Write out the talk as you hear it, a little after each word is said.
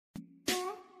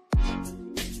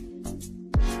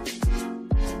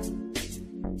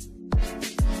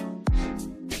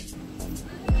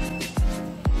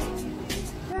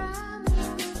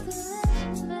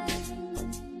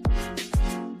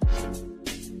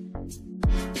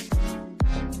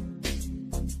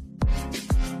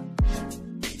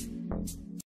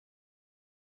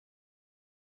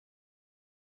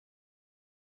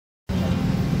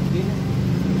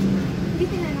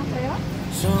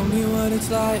what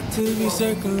it's like to be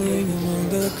circling among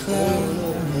the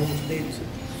clouds.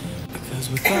 Because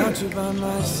without you by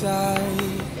my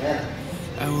side,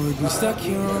 I would be stuck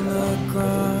here on the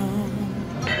ground.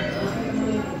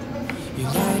 You're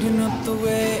lighting up the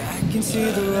way, I can see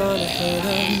the road ahead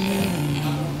of me.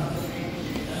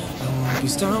 I won't be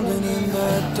stumbling in the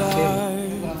dark.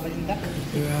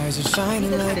 Your eyes are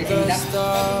shining like the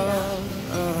stars.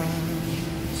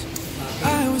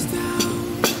 I was down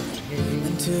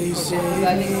until you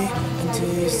saved me,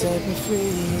 until you set me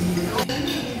free.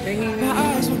 My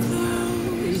eyes were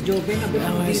closed,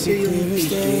 now I see clear as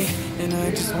day. And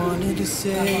I just wanted to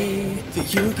say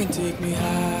that you can take me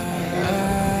high.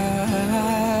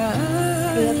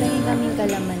 Kaya tayo kaming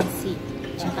kalamansi,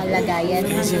 tsaka lagayan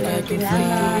ng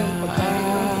kailangan.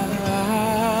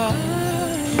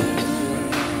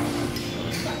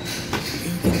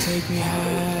 You can take me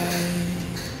high.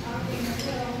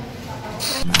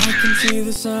 I can see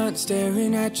the sun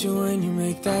staring at you when you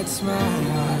make that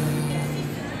smile.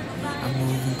 I'm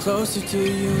moving closer to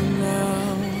you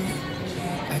now.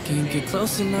 I can't get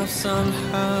close enough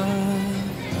somehow.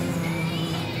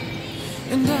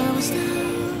 And I was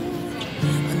down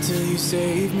until you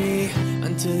saved me,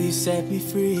 until you set me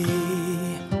free.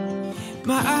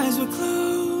 My eyes were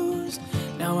closed,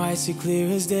 now I see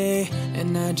clear as day.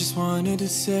 And I just wanted to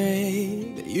say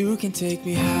that you can take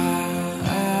me high.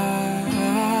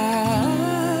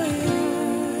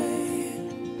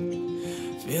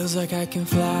 Feels like I can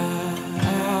fly.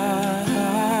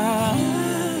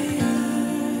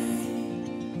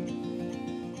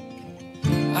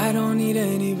 I don't need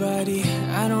anybody,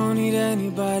 I don't need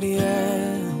anybody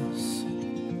else.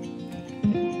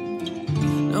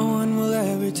 No one will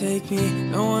ever take me,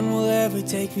 no one will ever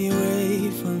take me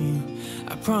away from you.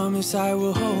 I promise I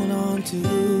will hold on to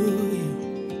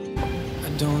you. I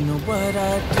don't know what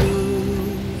I'd do.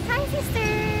 Hi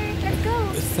sister, let's go.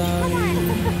 Without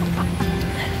you.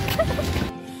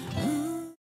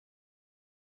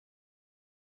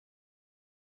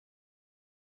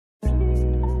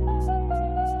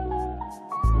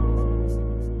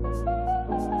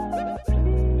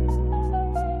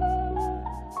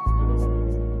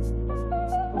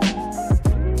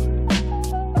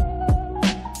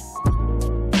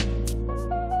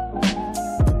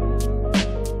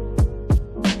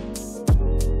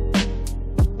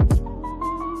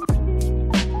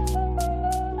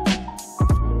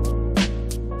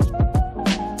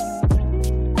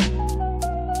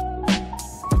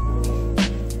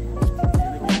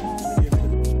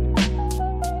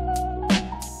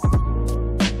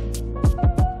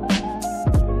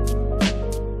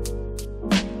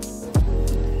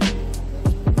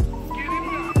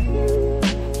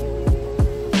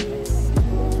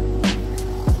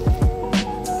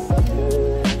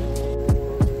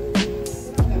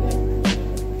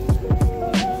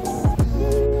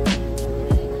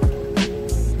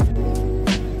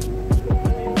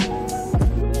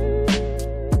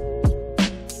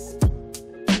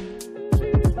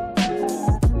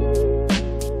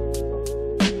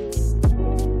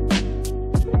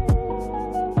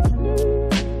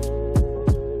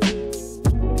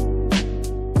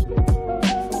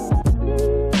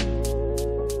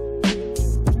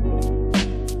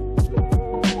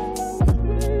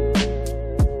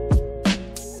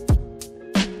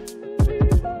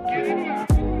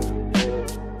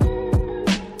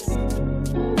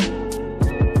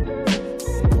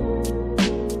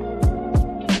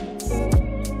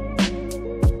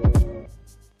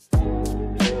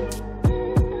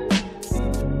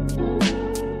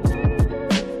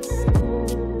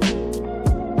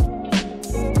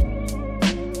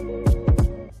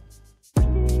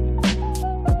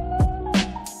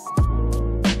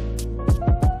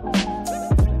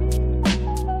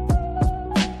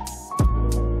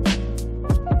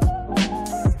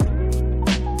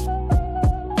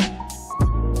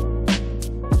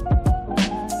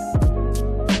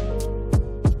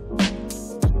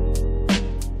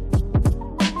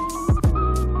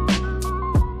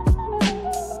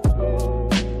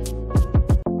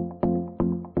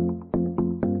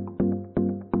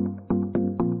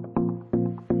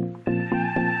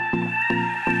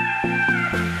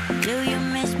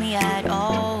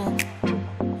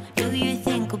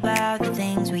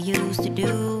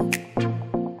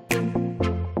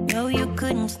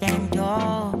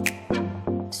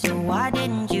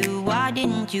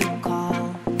 didn't you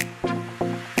call?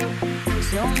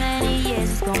 So many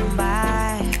years gone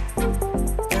by,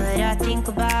 but I think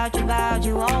about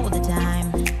you all the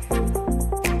time.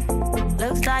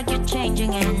 Looks like you're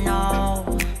changing and all,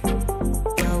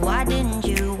 but why didn't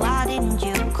you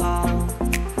call?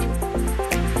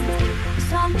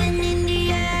 Something in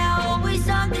the air.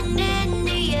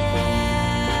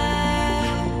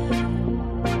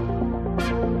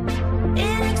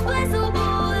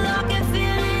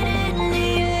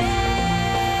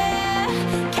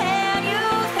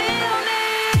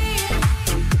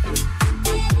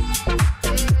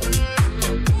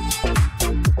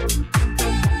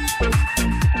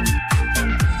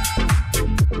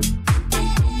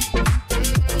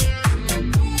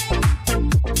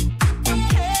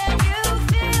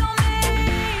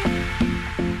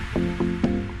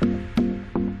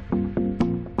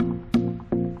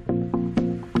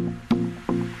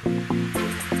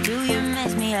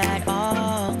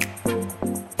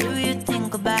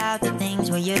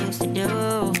 used to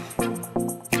do.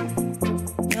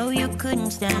 No, you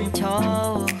couldn't stand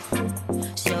tall.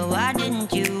 So why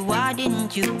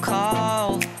didn't you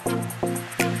call?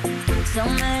 So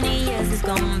many years has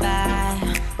gone by,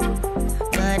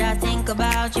 but I think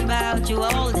about you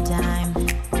all the time.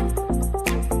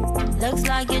 Looks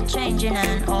like you're changing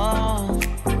and all,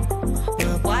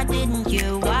 but why didn't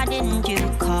you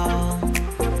call?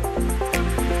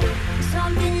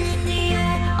 Something in the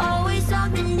air, always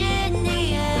something in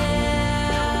the air.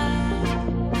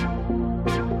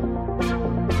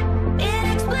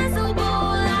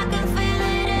 Inexplicable, I can feel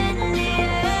it in the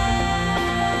air.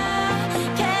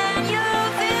 Can you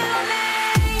feel me?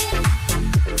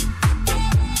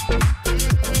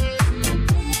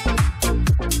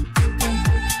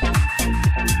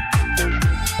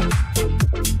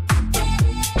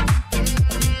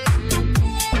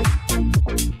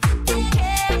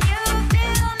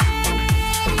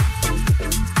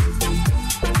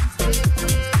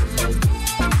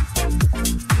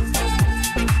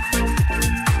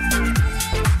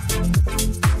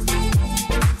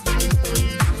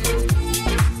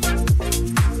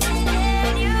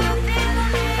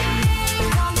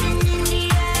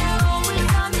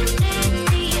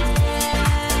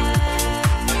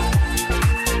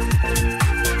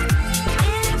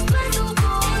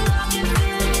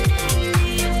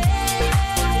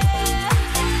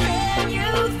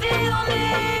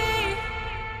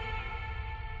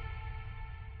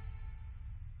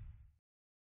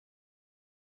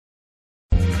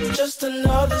 Just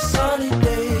another sunny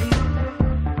day.